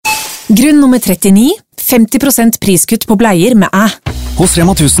Grunn nummer 39, 50% priskutt på bleier med æ. Hos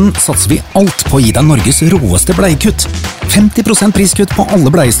Rema 1000 satser vi alt på å gi deg Norges råeste bleiekutt. 50% priskutt på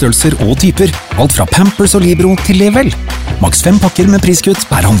alle bleiestørrelser og typer. Alt fra Pampers og Libro til Level. Maks 5 pakker med priskutt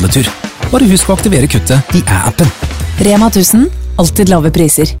per handletur. Bare husk å aktivere kuttet i æ-appen. Rema 1000, alltid lave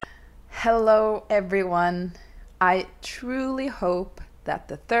priser. Hello everyone. I truly hope that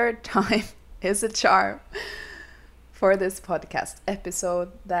the third time is a charm for this podcast episode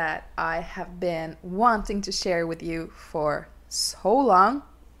that I have been wanting to share with you for so long,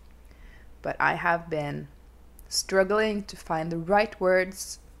 but I have been struggling to find the right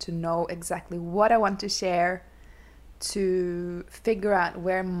words, to know exactly what I want to share, to figure out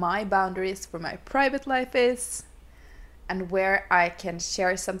where my boundaries for my private life is, and where I can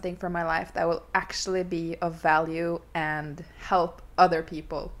share something from my life that will actually be of value and help other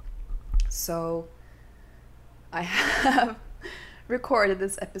people. So I have recorded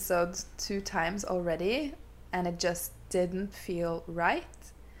this episode 2 times already, and it just didn't feel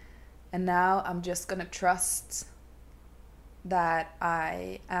right. And now I'm just gonna trust that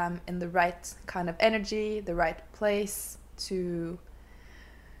I am in the right kind of energy, the right place to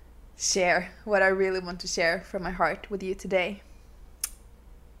share what I really want to share from my heart with you today.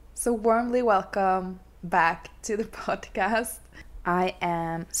 So warmly welcome back to the podcast. I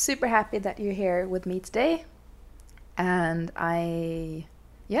am super happy that you're here with me today. And I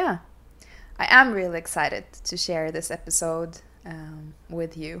am really excited to share this episode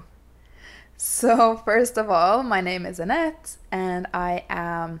with you. So first of all, my name is Annette, and I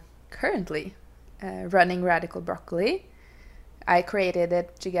am currently running Radical Broccoli. I created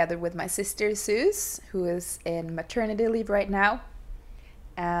it together with my sister Suze, who is in maternity leave right now,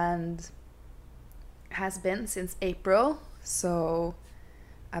 and has been since April. So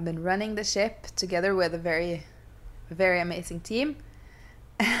I've been running the ship together with a very amazing team,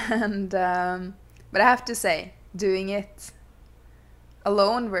 and but I have to say, doing it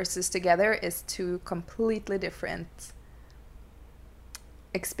alone versus together is 2 completely different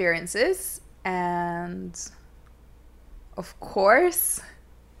experiences. And of course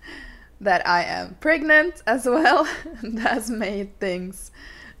that I am pregnant as well. That has made things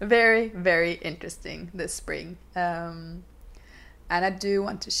very interesting this spring, and I do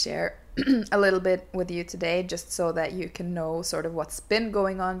want to share a little bit with you today, just so that you can know sort of what's been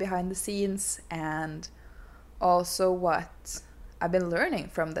going on behind the scenes, and also what I've been learning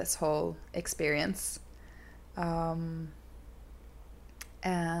from this whole experience. Today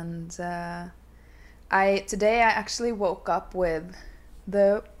I actually woke up with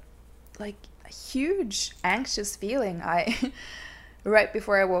the huge anxious feeling. Right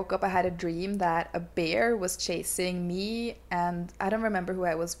before I woke up, I had a dream that a bear was chasing me, and I don't remember who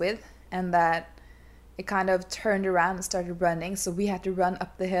I was with, and that it kind of turned around and started running, so we had to run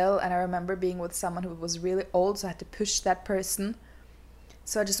up the hill. And I remember being with someone who was really old, so I had to push that person.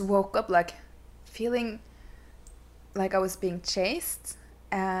 So I just woke up feeling like I was being chased,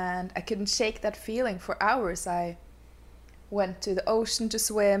 and I couldn't shake that feeling for hours. I went to the ocean to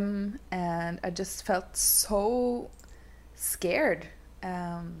swim, and I just felt so scared.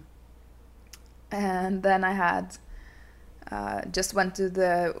 And then I had just went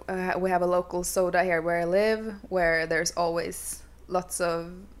to we have a local soda here where I live, where there's always lots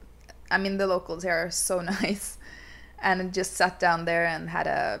of, the locals here are so nice, and I just sat down there and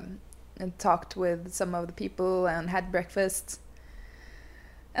and talked with some of the people and had breakfast.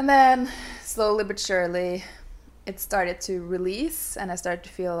 And then slowly but surely it started to release, and I started to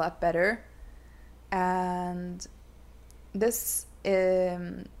feel a lot better. And this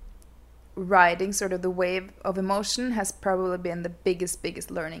riding sort of the wave of emotion has probably been the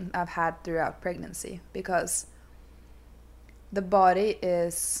biggest learning I've had throughout pregnancy, because the body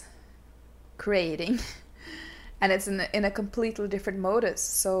is creating and it's in a completely different modus.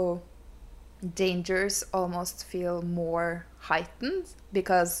 So dangers almost feel more heightened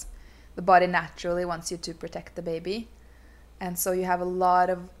because the body naturally wants you to protect the baby, and so you have a lot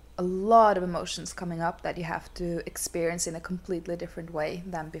of emotions coming up that you have to experience in a completely different way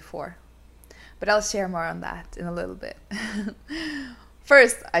than before. But I'll share more on that in a little bit.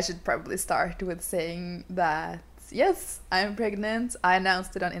 First, I should probably start with saying that yes, I'm pregnant. I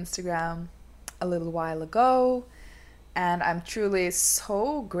announced it on Instagram a little while ago, and I'm truly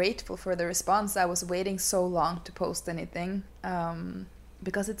so grateful for the response. I was waiting so long to post anything,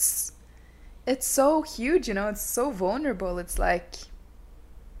 because it's so huge, it's so vulnerable. It's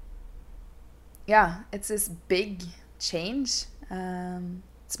it's this big change.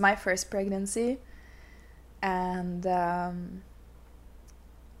 It's my first pregnancy, and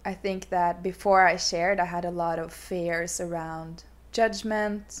I think that before I shared, I had a lot of fears around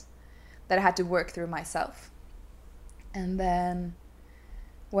judgment, that I had to work through myself. And then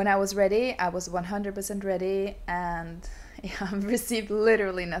when I was ready, I was 100% ready, and I've received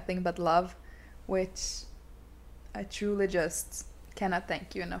literally nothing but love, which I truly just cannot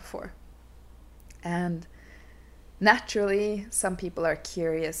thank you enough for. And naturally, some people are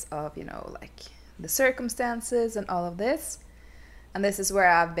curious of, like the circumstances and all of this. And this is where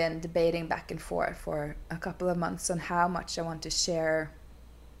I've been debating back and forth for a couple of months on how much I want to share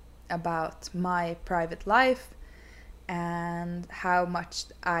about my private life and how much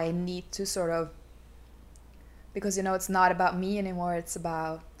I need to sort of, because it's not about me anymore, it's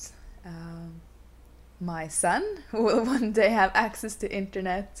about my son, who will one day have access to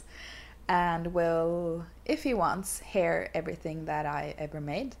internet and will, if he wants, hear everything that I ever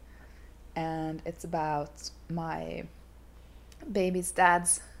made. And it's about my baby's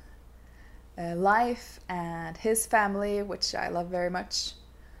dad's life and his family, which I love very much.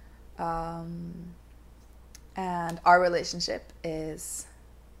 And our relationship is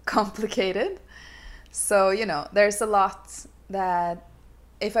complicated. So, there's a lot that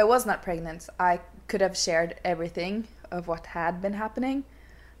if I was not pregnant, I could have shared everything of what had been happening.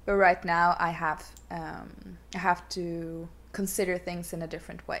 But right now I have to consider things in a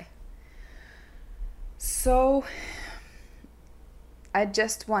different way. So I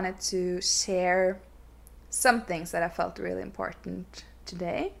just wanted to share some things that I felt really important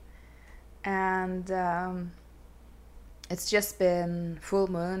today. And it's just been full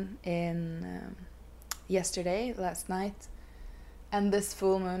moon in last night. And this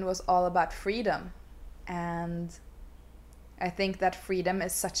full moon was all about freedom. And I think that freedom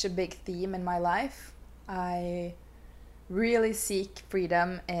is such a big theme in my life. I really seek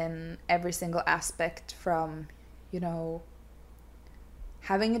freedom in every single aspect, from,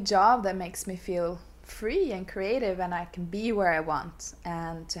 having a job that makes me feel free and creative and I can be where I want,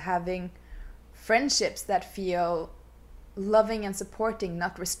 and to having friendships that feel loving and supporting,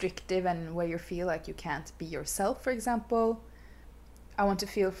 not restrictive, and where you feel like you can't be yourself, for example. I want to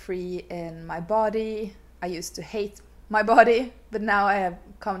feel free in my body. I used to hate my body, but now I have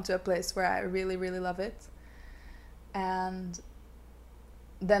come to a place where I really, really love it. And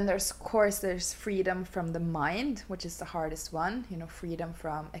then there's freedom from the mind, which is the hardest one, freedom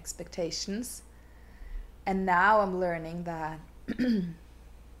from expectations. And now I'm learning that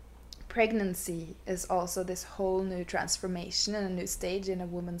pregnancy is also this whole new transformation and a new stage in a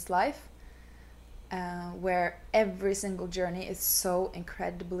woman's life, where every single journey is so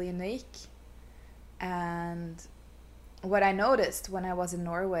incredibly unique. And what I noticed when I was in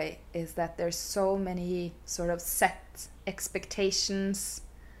Norway is that there's so many sort of set expectations,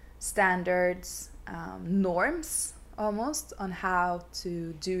 standards, norms almost on how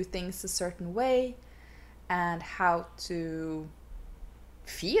to do things a certain way and how to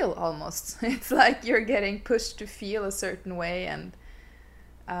feel almost. It's like you're getting pushed to feel a certain way, and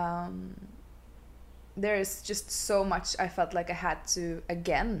there is just so much I felt like I had to,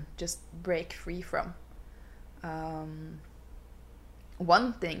 again, just break free from.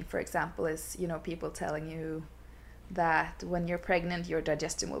 One thing, for example, is, people telling you that when you're pregnant, your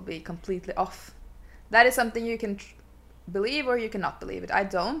digestion will be completely off. That is something you can believe or you cannot believe it. I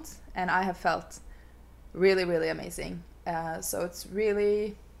don't, and I have felt really, really amazing. So it's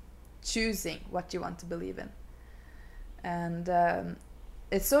really choosing what you want to believe in. And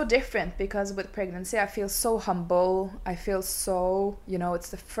it's so different because with pregnancy, I feel so humble. I feel so, it's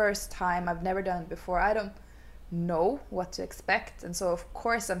the first time. I've never done it before. I don't know what to expect. And so, of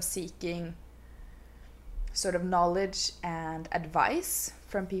course, I'm seeking sort of knowledge and advice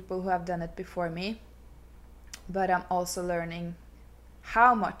from people who have done it before me. But I'm also learning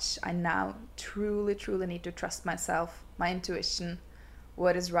how much I now truly, truly need to trust myself, my intuition,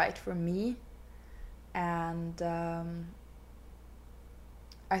 what is right for me. And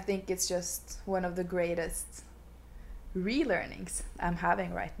I think it's just one of the greatest relearnings I'm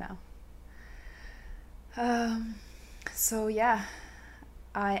having right now. So yeah,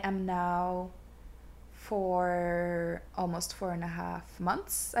 I am now for almost 4.5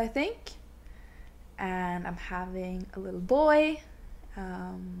 months, I think. And I'm having a little boy.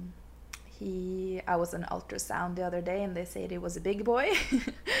 I was on ultrasound the other day and they said he was a big boy,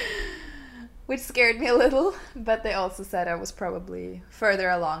 which scared me a little, but they also said I was probably further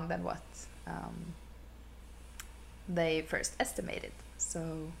along than what they first estimated.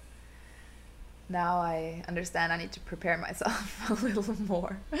 So now I understand I need to prepare myself a little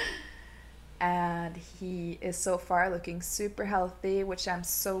more. And he is so far looking super healthy, which I'm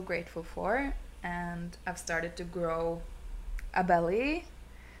so grateful for. And I've started to grow a belly,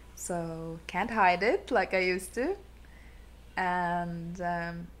 so can't hide it like I used to. And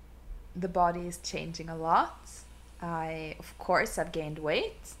the body is changing a lot. I, of course, have gained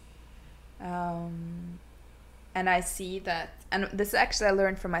weight. And I see that, and this actually I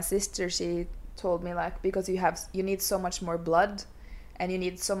learned from my sister. She told me, like, because you need so much more blood and you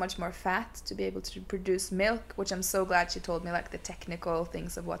need so much more fat to be able to produce milk, which I'm so glad she told me, like the technical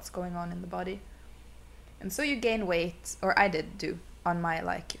things of what's going on in the body. And so you gain weight, or I did do, on my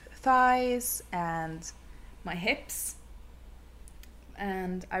like thighs and my hips.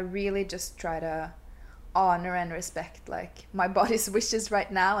 And I really just try to honor and respect like my body's wishes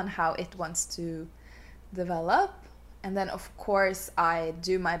right now and how it wants to develop. And then of course I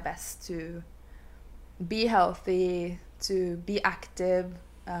do my best to be healthy, to be active,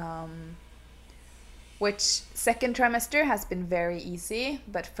 which second trimester has been very easy,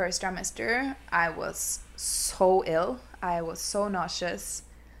 but first trimester I was so ill. I was so nauseous.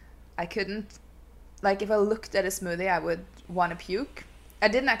 I couldn't, like, if I looked at a smoothie I would want to puke. I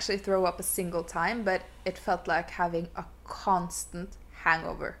didn't actually throw up a single time, but it felt like having a constant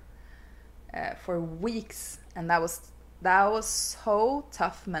hangover for weeks. And that was so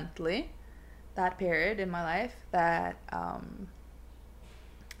tough mentally, that period in my life, that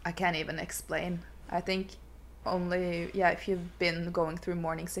I can't even explain. I think only, if you've been going through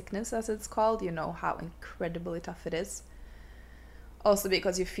morning sickness, as it's called, you know how incredibly tough it is. Also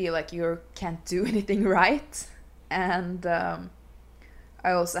because you feel like you can't do anything right. And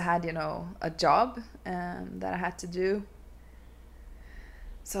I also had, a job that I had to do.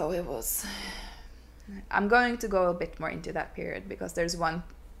 So it was... I'm going to go a bit more into that period because there's one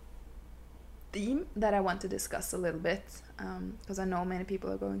theme that I want to discuss a little bit, because I know many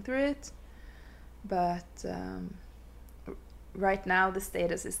people are going through it. But right now the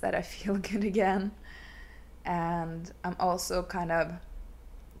status is that I feel good again. And I'm also kind of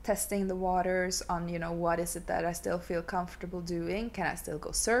testing the waters on, what is it that I still feel comfortable doing? Can I still go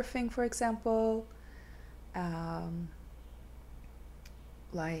surfing, for example?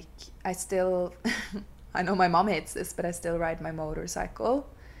 Like, I still, I know my mom hates this, but I still ride my motorcycle.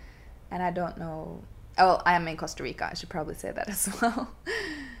 And I don't know, I am in Costa Rica, I should probably say that as well.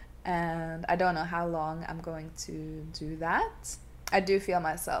 And I don't know how long I'm going to do that. I do feel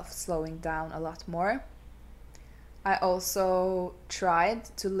myself slowing down a lot more. I also tried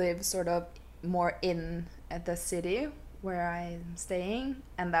to live sort of more in at the city where I'm staying,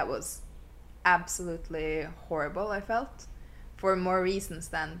 and that was absolutely horrible, I felt, for more reasons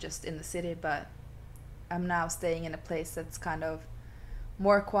than just in the city. But I'm now staying in a place that's kind of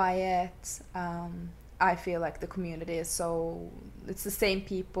more quiet. I feel like the community is it's the same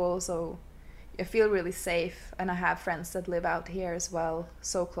people, so I feel really safe, and I have friends that live out here as well,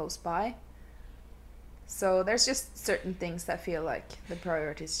 so close by. So there's just certain things that feel like the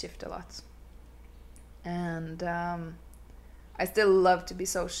priorities shift a lot. And I still love to be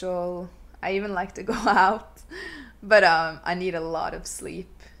social. I even like to go out. But I need a lot of sleep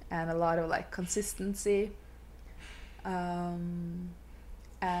and a lot of like consistency. And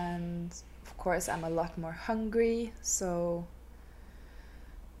of course I'm a lot more hungry. So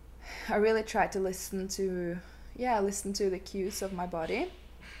I really try to listen to the cues of my body.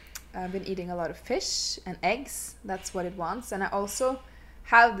 I've been eating a lot of fish and eggs. That's what it wants. And I also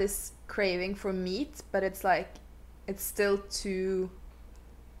have this craving for meat, but it's like, it's still too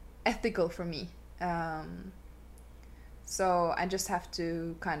ethical for me. So I just have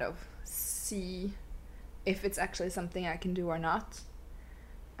to kind of see if it's actually something I can do or not.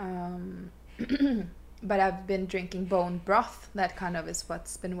 But I've been drinking bone broth. That kind of is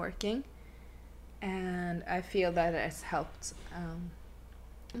what's been working. And I feel that it has helped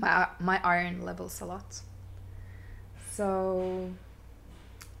my iron levels a lot. So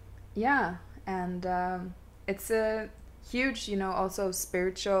yeah, and it's a huge, also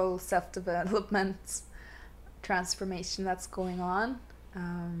spiritual self-development transformation that's going on.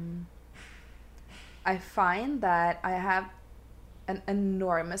 I find that I have an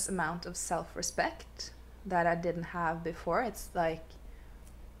enormous amount of self-respect that I didn't have before. It's like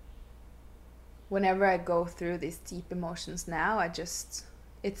whenever I go through these deep emotions now,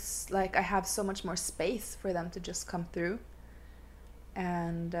 it's like I have so much more space for them to just come through.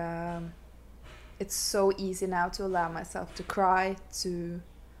 And it's so easy now to allow myself to cry, to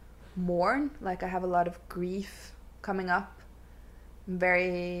mourn. Like I have a lot of grief coming up.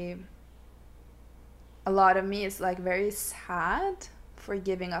 A lot of me is like very sad for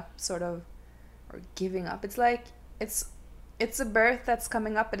giving up It's like, it's a birth that's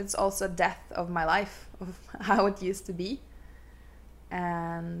coming up, but it's also a death of my life, of how it used to be.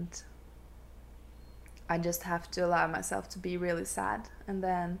 And I just have to allow myself to be really sad. And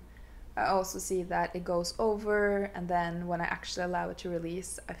then I also see that it goes over, and then when I actually allow it to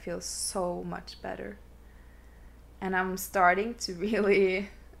release, I feel so much better. And I'm starting to really,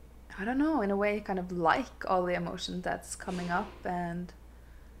 I don't know, in a way kind of like all the emotion that's coming up. And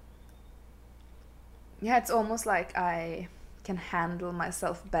yeah, it's almost like I can handle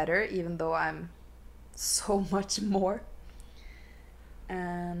myself better, even though I'm so much more.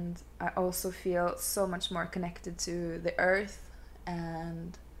 And I also feel so much more connected to the earth,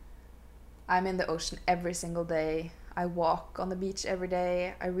 and I'm in the ocean every single day. I walk on the beach every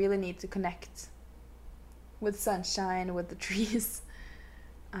day. I really need to connect with sunshine, with the trees.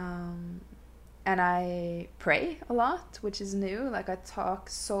 And I pray a lot, which is new. Like, I talk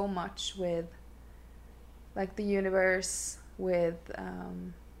so much with like the universe, with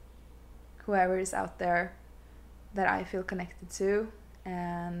whoever is out there that I feel connected to.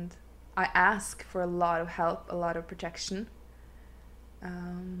 And I ask for a lot of help, a lot of protection.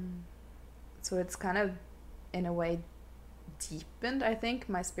 So it's kind of, in a way, deepened, I think,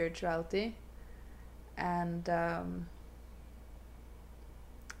 my spirituality. And I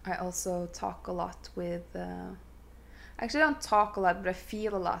also talk a lot with... I actually don't talk a lot, but I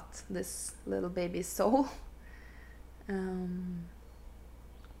feel a lot, this little baby soul.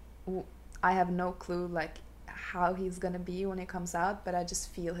 I have no clue, like, how he's gonna be when he comes out, but I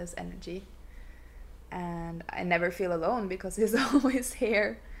just feel his energy. And I never feel alone because he's always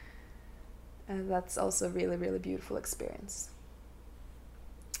here. And that's also a really, really beautiful experience.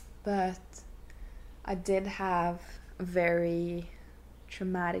 But I did have a very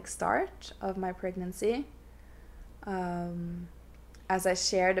traumatic start of my pregnancy. As I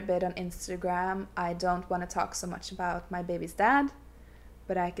shared a bit on Instagram, I don't want to talk so much about my baby's dad,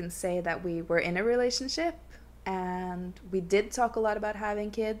 but I can say that we were in a relationship and we did talk a lot about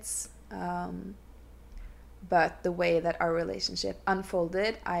having kids. But the way that our relationship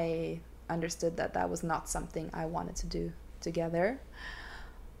unfolded, I understood that that was not something I wanted to do together.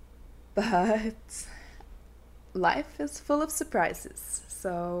 But life is full of surprises.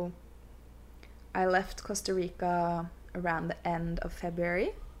 So I left Costa Rica around the end of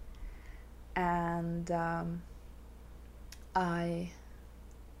February, and I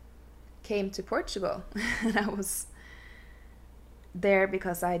came to Portugal. And I was there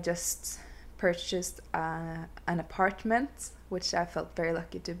because I just purchased an apartment, which I felt very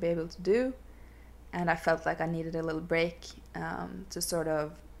lucky to be able to do. And I felt like I needed a little break to sort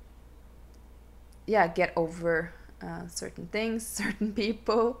of, get over certain things, certain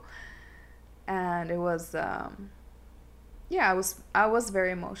people. And it was, I was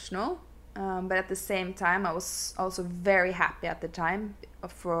very emotional. But at the same time, I was also very happy at the time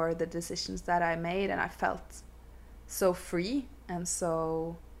for the decisions that I made. And I felt so free and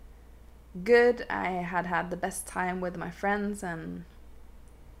so good. I had the best time with my friends, and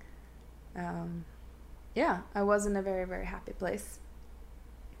I was in a very, very happy place.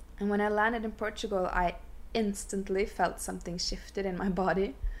 And when I landed in Portugal, I instantly felt something shifted in my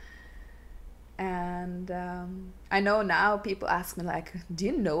body. And I know now people ask me, like, do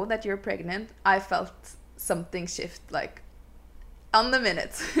you know that you're pregnant? I felt something shift, like, on the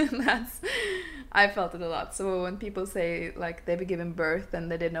minute. I felt it a lot. So when people say, like, they've given birth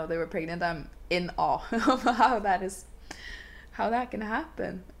and they didn't know they were pregnant, I'm in awe of how that can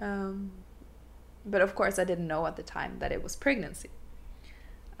happen. But of course I didn't know at the time that it was pregnancy.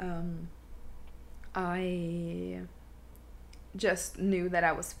 I just knew that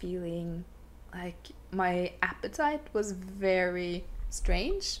I was feeling like my appetite was very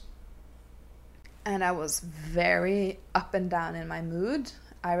strange, and I was very up and down in my mood.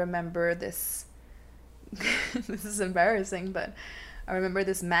 I remember this this is embarrassing, but I remember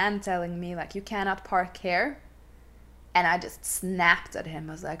this man telling me, like, you cannot park here. And I just snapped at him.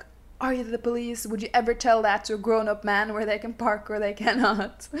 I was like, are you the police? Would you ever tell that to a grown-up man where they can park or they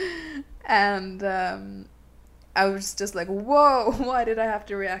cannot? And I was just like, whoa, why did I have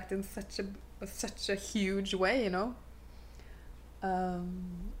to react in such a huge way, you know?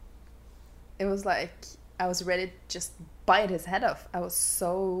 It was like I was ready to just bite his head off. I was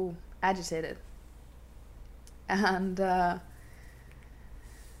so agitated. And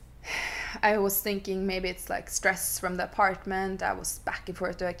I was thinking maybe it's like stress from the apartment. I was back and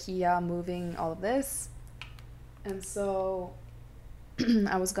forth to IKEA, moving, all of this. And so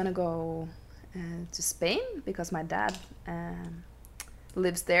I was gonna go to Spain because my dad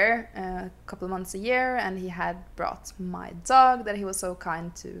lives there a couple of months a year, and he had brought my dog that he was so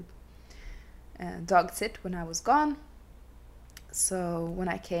kind to dog sit when I was gone. So when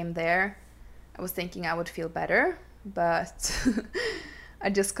I came there, I was thinking I would feel better, but I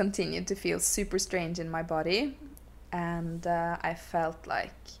just continued to feel super strange in my body. And I felt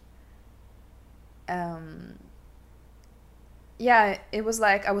like yeah, it was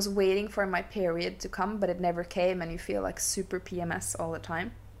like I was waiting for my period to come, but it never came, and you feel like super PMS all the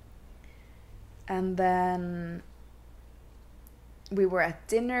time. And then we were at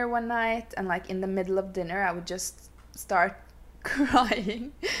dinner one night, and like in the middle of dinner I would just start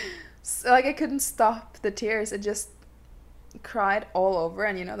crying. So like I couldn't stop the tears. I just cried all over,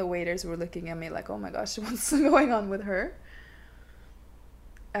 and the waiters were looking at me like, oh my gosh, what's going on with her?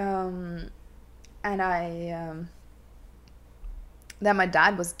 And then my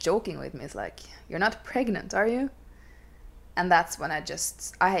dad was joking with me. It's like, you're not pregnant, are you? And that's when I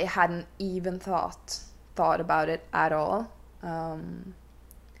hadn't even thought about it at all.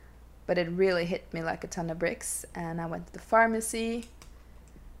 But it really hit me like a ton of bricks, and I went to the pharmacy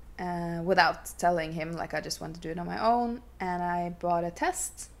without telling him. Like, I just wanted to do it on my own, and I bought a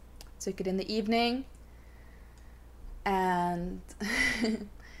test, took it in the evening, and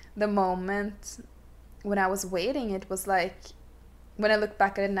the moment when I was waiting, it was like, when I look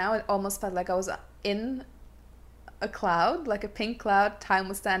back at it now, it almost felt like I was in a cloud, like a pink cloud. Time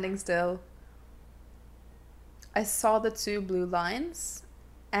was standing still. I saw the 2 blue lines,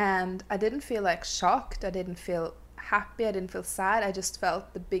 and I didn't feel like shocked. I didn't feel happy. I didn't feel sad. I just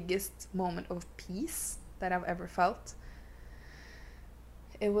felt the biggest moment of peace that I've ever felt.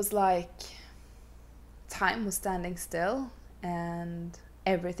 It was like time was standing still, and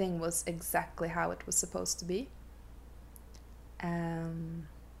everything was exactly how it was supposed to be. And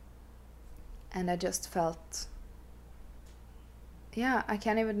I just felt, yeah, I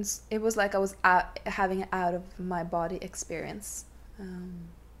can't even, it was like I was having an out of my body experience.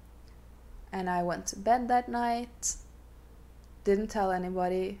 And I went to bed that night, didn't tell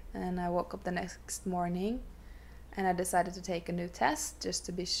anybody, and I woke up the next morning, and I decided to take a new test just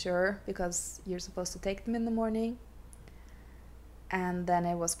to be sure, because you're supposed to take them in the morning. And then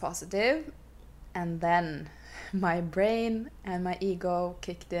it was positive, and then my brain and my ego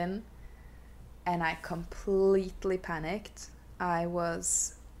kicked in, and I completely panicked. I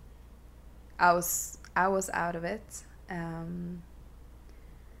was out of it,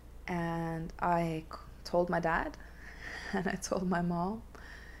 and I told my dad, and I told my mom,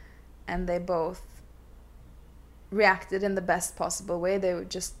 and they both reacted in the best possible way. They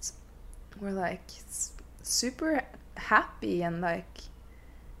were like super happy and like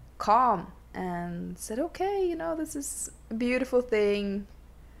calm, and said, okay, this is a beautiful thing.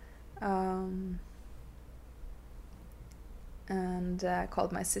 And I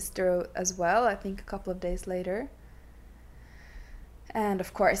called my sister as well, I think a couple of days later. And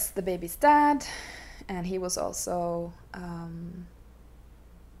of course the baby's dad, and he was also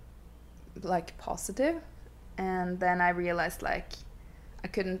like positive. And then I realized like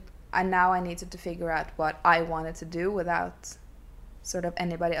I needed to figure out what I wanted to do without sort of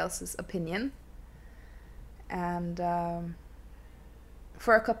anybody else's opinion. And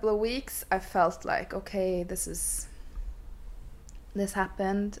for a couple of weeks I felt like, okay, this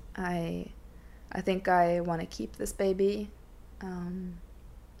happened. I think I want to keep this baby.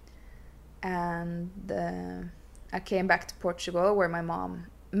 And I came back to Portugal, where my mom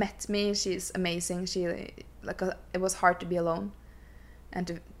met me. She's amazing. It was hard to be alone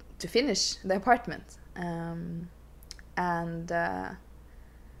and to finish the apartment. And I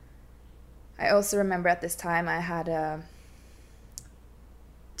also remember at this time I had a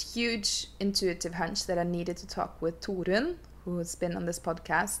huge intuitive hunch that I needed to talk with Torun, who has been on this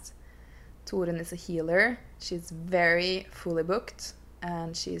podcast. Torun is a healer. She's very fully booked,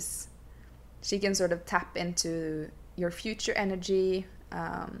 and she can sort of tap into your future energy,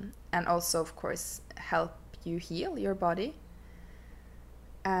 and also, of course, help you heal your body.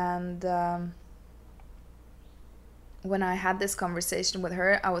 And when I had this conversation with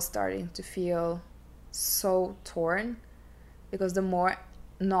her, I was starting to feel so torn, because the more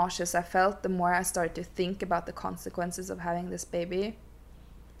nauseous I felt, the more I started to think about the consequences of having this baby,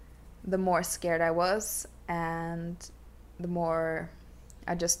 the more scared I was, and the more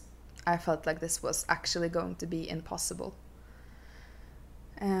I felt like this was actually going to be impossible.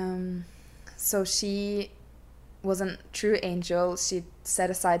 So she was a true angel. She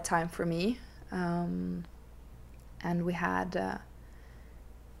set aside time for me, and we had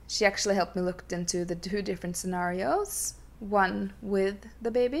she actually helped me look into the 2 different scenarios, one with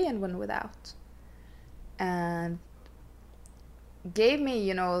the baby and one without, and gave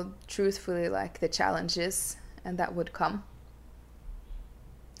me, truthfully, like the challenges and that would come,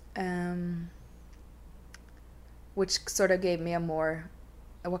 which sort of gave me a more,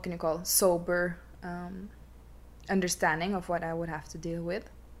 what can you call, sober understanding of what I would have to deal with.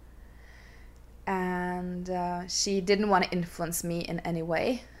 And she didn't want to influence me in any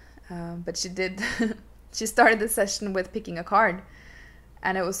way. But she did. She started the session with picking a card.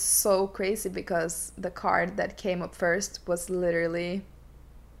 And it was so crazy because the card that came up first was literally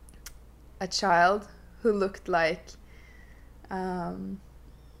a child who looked like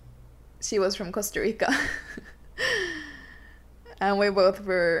she was from Costa Rica. And we both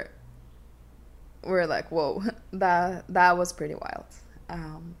were like, whoa, that was pretty wild.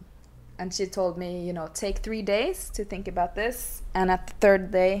 And she told me, you know, take 3 days to think about this, and at the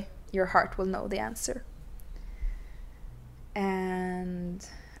third day your heart will know the answer. And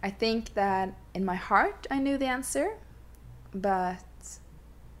I think that in my heart I knew the answer, and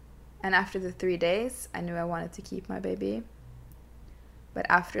after the 3 days I knew I wanted to keep my baby. But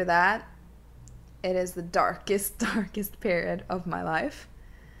after that, it is the darkest period of my life.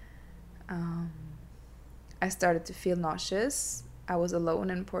 I started to feel nauseous. I was alone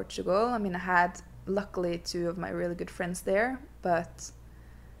in Portugal. I mean, I had luckily 2 of my really good friends there, but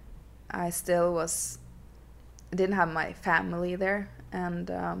I still didn't have my family there, and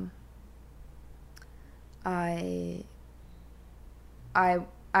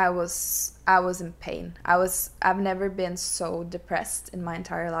I was in pain. I've never been so depressed in my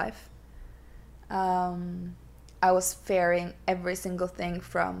entire life. I was fearing every single thing,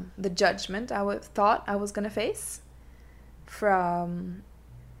 from the judgment I thought I was gonna face, from,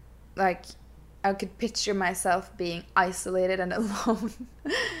 like, I could picture myself being isolated and alone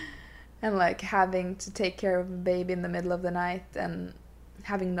and like having to take care of a baby in the middle of the night and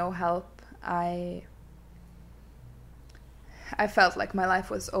having no help. I felt like my life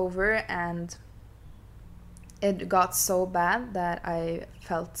was over, and it got so bad that I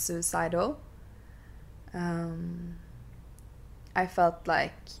felt suicidal. I felt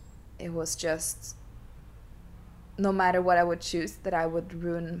like it was just, no matter what I would choose, that I would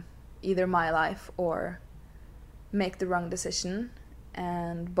ruin either my life or make the wrong decision,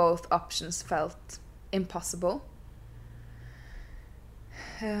 and both options felt impossible.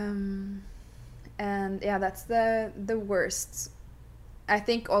 And yeah, that's the worst. I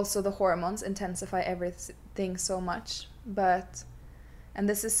think also the hormones intensify everything so much, and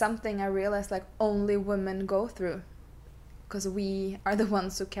this is something I realized like only women go through, because we are the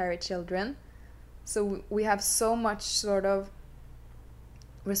ones who carry children. So we have so much sort of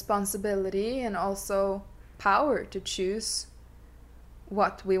responsibility and also power to choose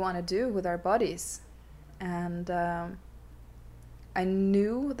what we want to do with our bodies. And I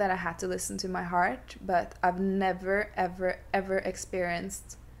knew that I had to listen to my heart, but I've never, ever, ever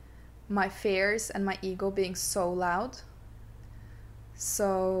experienced my fears and my ego being so loud.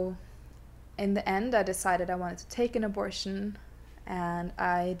 So in the end, I decided I wanted to take an abortion, and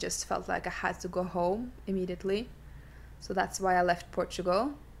I just felt like I had to go home immediately. So that's why I left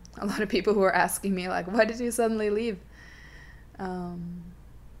Portugal. A lot of people who were asking me, like, why did you suddenly leave?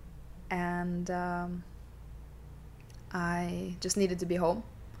 I just needed to be home.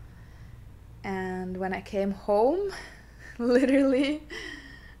 And when I came home, literally,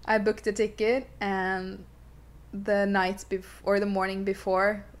 I booked a ticket, and the night before, or the morning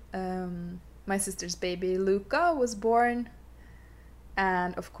before, my sister's baby Luca was born.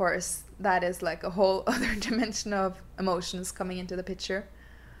 And of course, that is like a whole other dimension of emotions coming into the picture.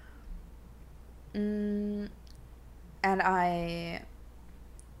 And I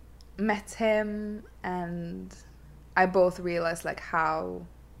met him, and I both realized like how,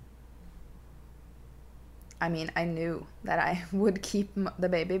 I mean, I knew that I would keep the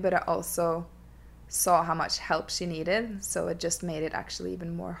baby, but I also saw how much help she needed, so it just made it actually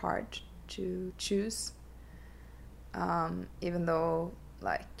even more hard to choose. Even though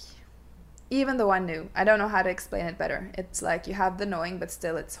I knew, I don't know how to explain it better. It's like you have the knowing, but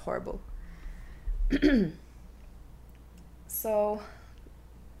still it's horrible. So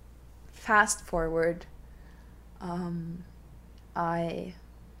fast forward, I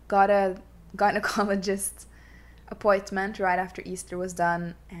got a gynecologist appointment right after Easter was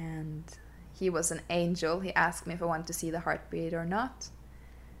done, and he was an angel. He asked me if I wanted to see the heartbeat or not,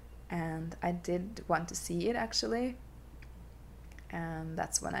 and I did want to see it actually. And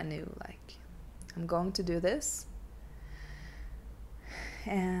that's when I knew, like, I'm going to do this.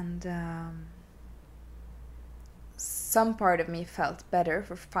 And some part of me felt better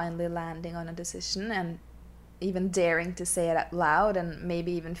for finally landing on a decision and even daring to say it out loud, and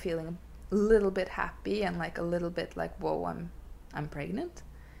maybe even feeling a little bit happy and like a little bit like, whoa, I'm pregnant.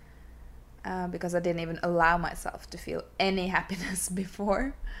 Because I didn't even allow myself to feel any happiness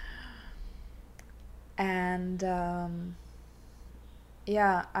before. And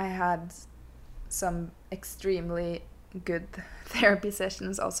yeah, I had some extremely good therapy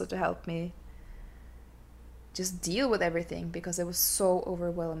sessions also to help me just deal with everything because it was so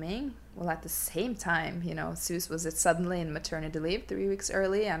overwhelming. Well, at the same time, you know, Zeus was suddenly in maternity leave 3 weeks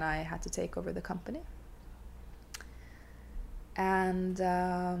early, and I had to take over the company. And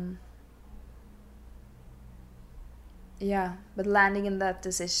yeah, but landing in that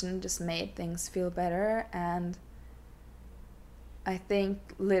decision just made things feel better. And I think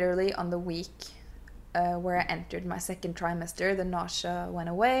literally on the week where I entered my second trimester, the nausea went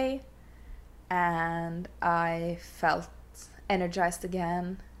away and I felt energized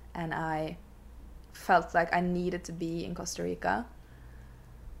again, and I felt like I needed to be in Costa Rica.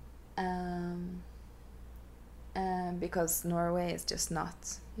 Because Norway is just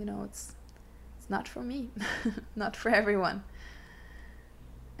not, you know, it's not for me, not for everyone.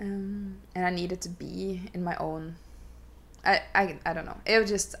 And I needed to be in my own, I don't know. It was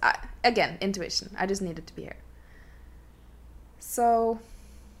just, again, intuition. I just needed to be here. So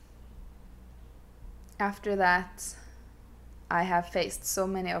after that, I have faced so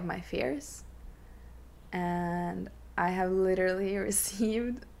many of my fears, and I have literally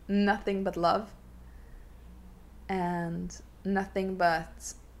received nothing but love and nothing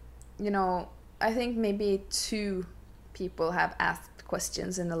but, you know, I think maybe 2 people have asked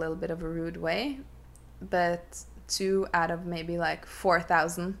questions in a little bit of a rude way, but 2 out of maybe like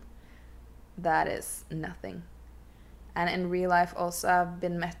 4,000, that is nothing. And in real life also I've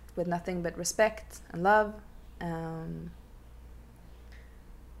been met with nothing but respect and love.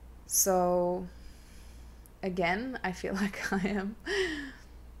 So again, I feel like I am,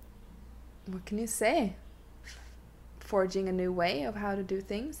 what can you say, forging a new way of how to do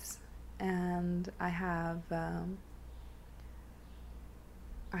things. And I have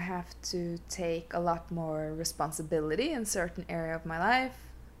to take a lot more responsibility in certain area of my life.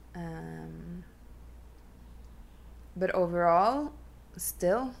 But overall,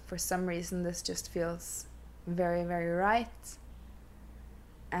 still, for some reason, this just feels very, very right.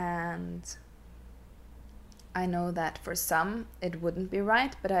 And I know that for some, it wouldn't be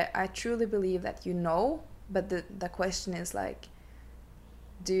right, but I truly believe that you know. But the question is like,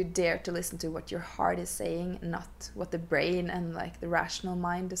 do you dare to listen to what your heart is saying, not what the brain and like the rational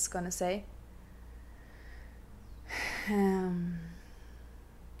mind is gonna say?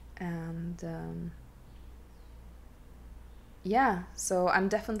 Yeah, so I'm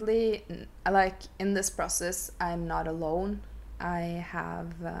definitely, like, in this process, I'm not alone. I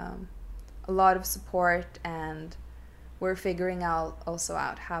have a lot of support, and we're figuring out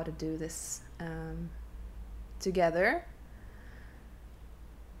how to do this together.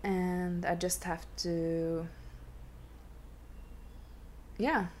 And I just have to,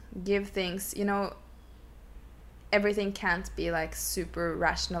 give things, you know, everything can't be like super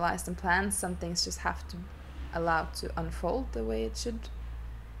rationalized and planned. Some things just have to allow to unfold the way it should.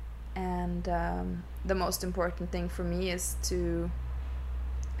 And the most important thing for me is to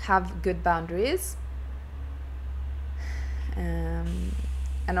have good boundaries. And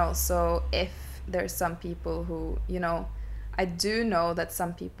also, if there's some people who, you know, I do know that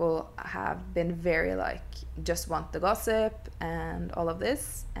some people have been very like, just want the gossip and all of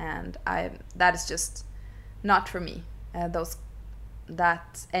this, and that is just not for me.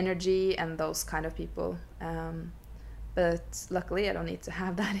 That energy and those kind of people. But luckily, I don't need to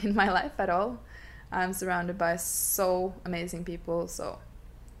have that in my life at all. I'm surrounded by so amazing people, so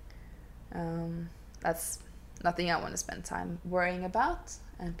that's nothing I want to spend time worrying about.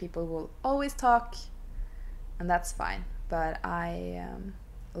 And people will always talk, and that's fine. But I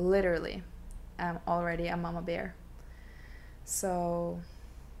literally am already a mama bear. So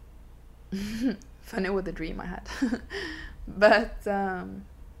funny with the dream I had. But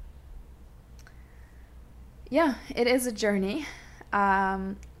yeah, it is a journey.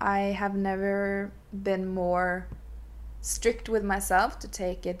 I have never been more strict with myself to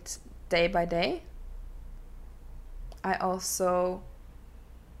take it day by day. I also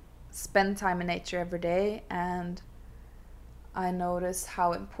spend time in nature every day, and I notice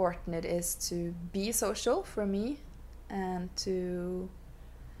how important it is to be social for me, and to,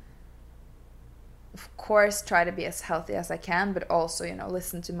 of course, try to be as healthy as I can, but also, you know,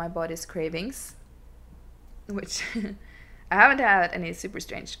 listen to my body's cravings, which I haven't had any super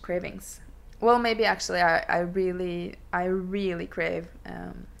strange cravings. Well, maybe actually I really crave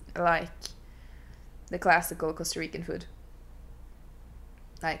like the classical Costa Rican food,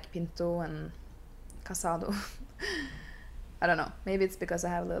 like pinto and casado. I don't know. Maybe it's because I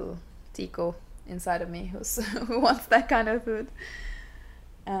have a little tico inside of me who wants that kind of food.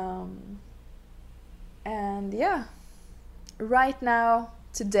 And yeah, right now,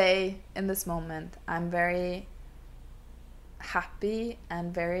 today, in this moment, I'm very happy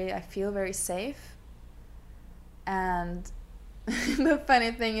and I feel very safe. And the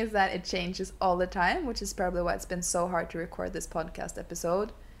funny thing is that it changes all the time, which is probably why it's been so hard to record this podcast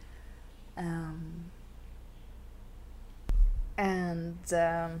episode.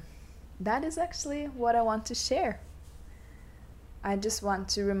 That is actually what I want to share. I just want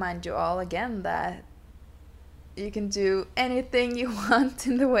to remind you all again that you can do anything you want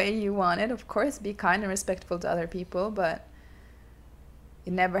in the way you want it. Of course, be kind and respectful to other people, but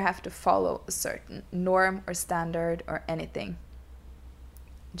you never have to follow a certain norm or standard or anything.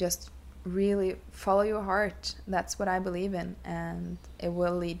 Just really follow your heart. That's what I believe in, and it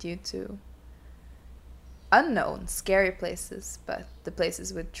will lead you to unknown, scary places, but the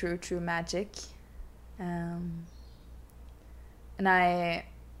places with true magic. And I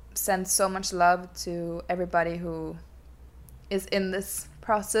send so much love to everybody who is in this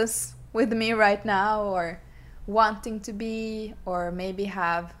process with me right now, or wanting to be, or maybe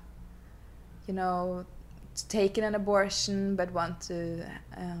have, taken an abortion but want to,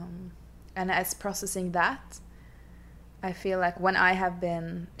 and as processing that. I feel like when I have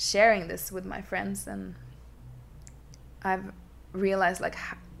been sharing this with my friends, and I've realized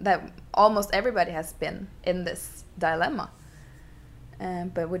that almost everybody has been in this dilemma,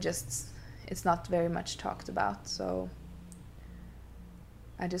 but it's not very much talked about. So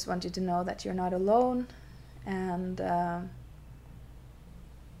I just want you to know that you're not alone, and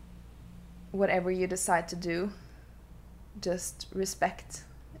whatever you decide to do, just respect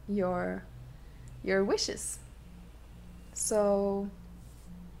your wishes. So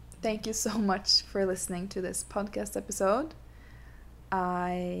thank you so much for listening to this podcast episode.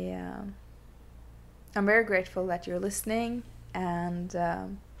 I'm very grateful that you're listening, and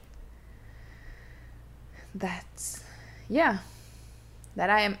that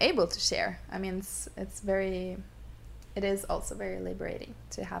I am able to share. I mean, it is also very liberating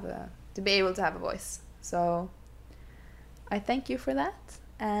to be able to have a voice. So I thank you for that,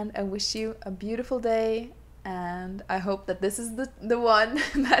 and I wish you a beautiful day. And I hope that this is the one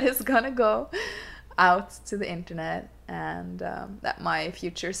that is gonna go out to the internet, and that my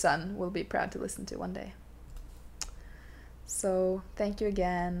future son will be proud to listen to one day. So thank you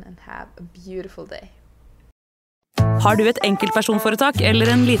again, and have a beautiful day. Har du et enkeltpersonforetak eller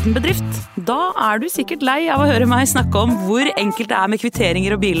en liten bedrift? Da du sikkert lei av å høre meg snakke om hvor enkelt det med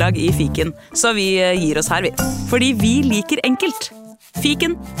kvitteringer og bilag i Fiken. Så vi gir oss her, vi. Fordi vi liker enkelt.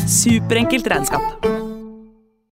 Fiken, superenkelt regnskap.